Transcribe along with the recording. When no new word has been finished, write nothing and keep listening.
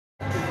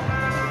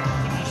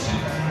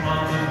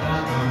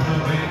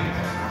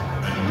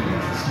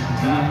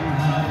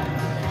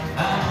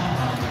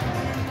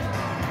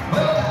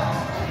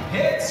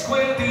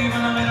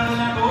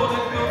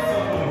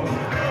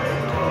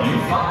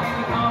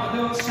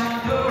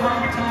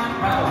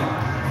time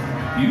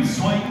rally. You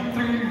swing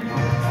through,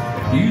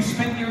 you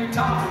spin your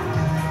top.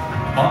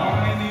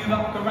 Falling, you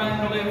walk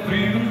around, live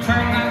through and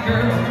turn that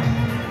girl.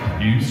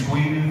 You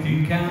squeeze,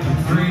 you count to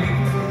three.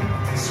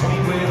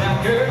 Swing with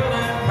that girl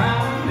and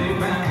proudly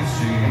round the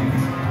street.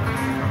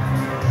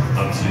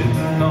 I'm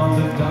sitting on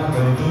the dock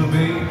of the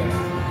bay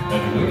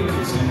and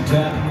wasting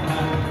time.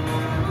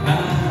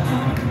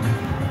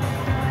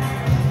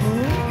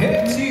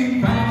 Heads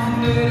you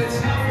pounded, it's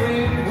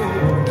halfway to go.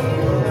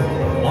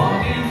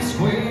 Walking the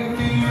square,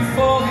 feel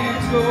four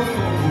hands go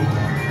full.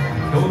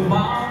 Go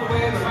all the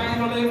way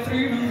around, live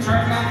through and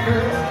turn that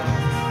girl.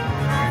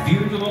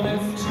 Feel to the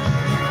left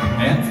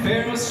and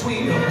Ferris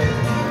wheel.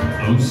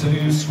 Closer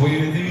you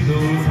sway these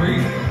old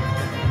three.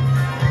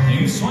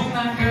 You swing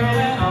that girl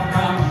and I'm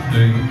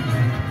pounding.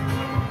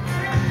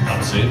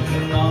 I'm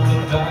sitting on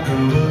the dock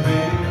of the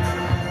bay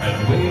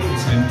and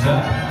wasting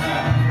time.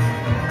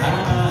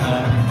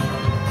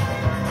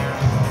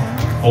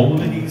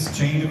 Holding his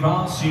chain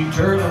across, you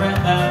turn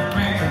around that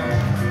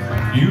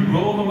man. You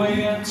roll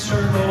away and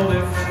circle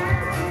lift.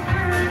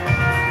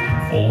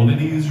 Holding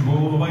his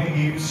roll away,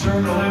 you circle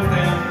lift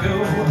and go.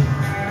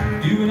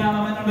 You and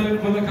I'm in a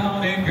lift with a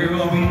comedy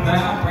girl, we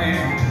that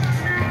ran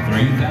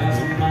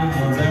 3,000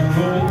 miles and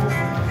roll.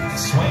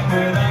 Swing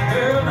with that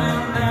girl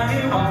and now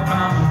you walk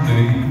round the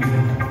day.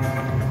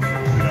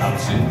 I'm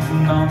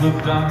sitting on the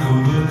dock of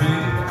the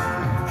bay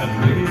and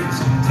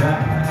wasting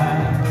time.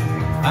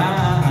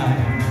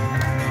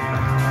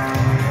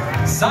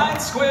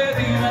 Side square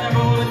deal and a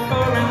rolling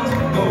current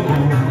and go.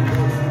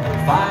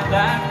 Find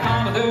that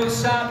on the other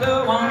side,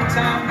 the one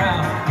time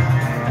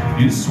round.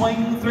 You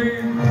swing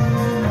through,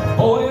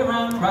 boy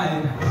run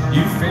right.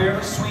 You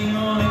Ferris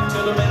wheel into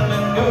the middle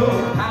and go.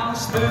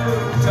 House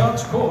through,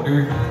 touch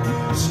quarter,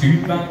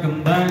 scoot back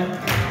and back.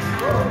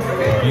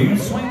 You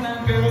swing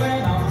that girl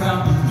and I'm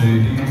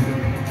pounding.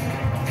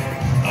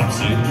 I'm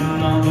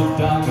sitting on the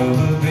dock of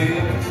the bay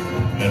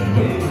and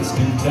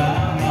wasting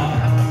time.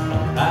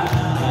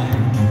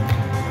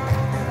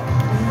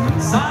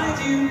 Side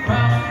you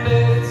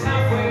pounded, it's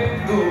halfway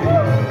to go.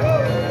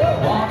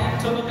 Walking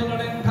to the middle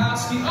and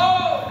past you.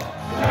 Oh!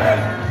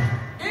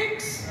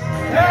 X!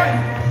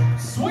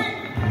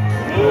 Swing!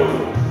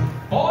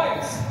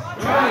 Boys!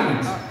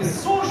 Trade! It's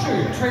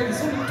social trade,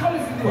 it's only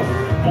tough.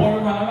 Boy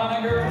run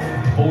a girl,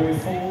 boy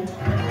fold,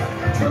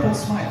 triple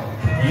smile.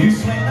 You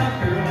swing that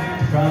girl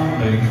and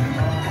rounding.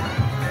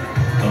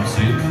 I'm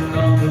sitting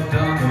on the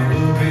dock of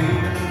the bay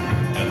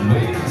and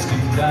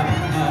wasting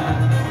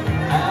time.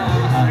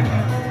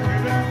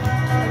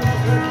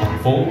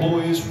 Four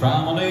boys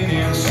promenade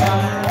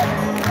inside.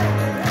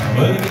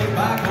 But get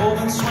back home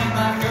and swing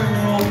that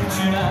girl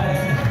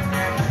tonight.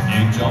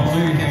 You join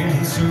your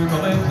hands,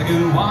 circle it to go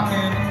walking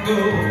and go.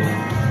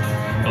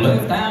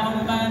 Left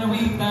down on the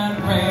week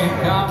that rain,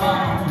 come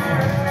on.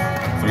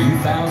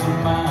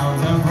 3,000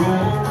 miles and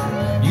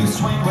roll. You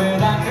swing with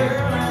that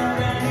girl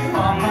and then you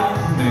walk out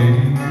the day.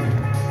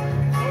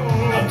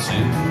 I'm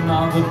sitting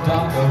on the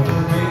dock of the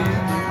bay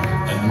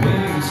and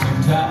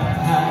wasting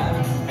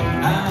time.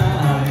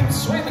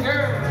 Swing the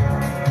girl.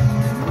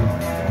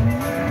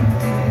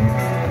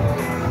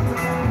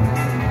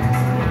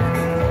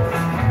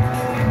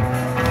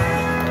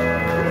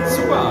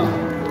 Super.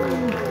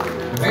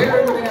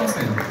 Very good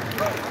dancing.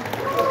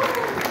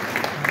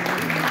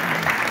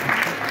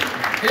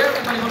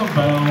 Everybody on the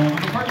bow.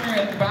 The partner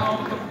at the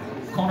bow,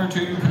 corner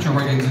two. Put your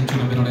right hands into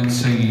the middle and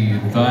say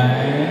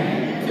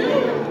thank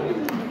you.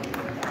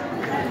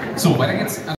 So when it gets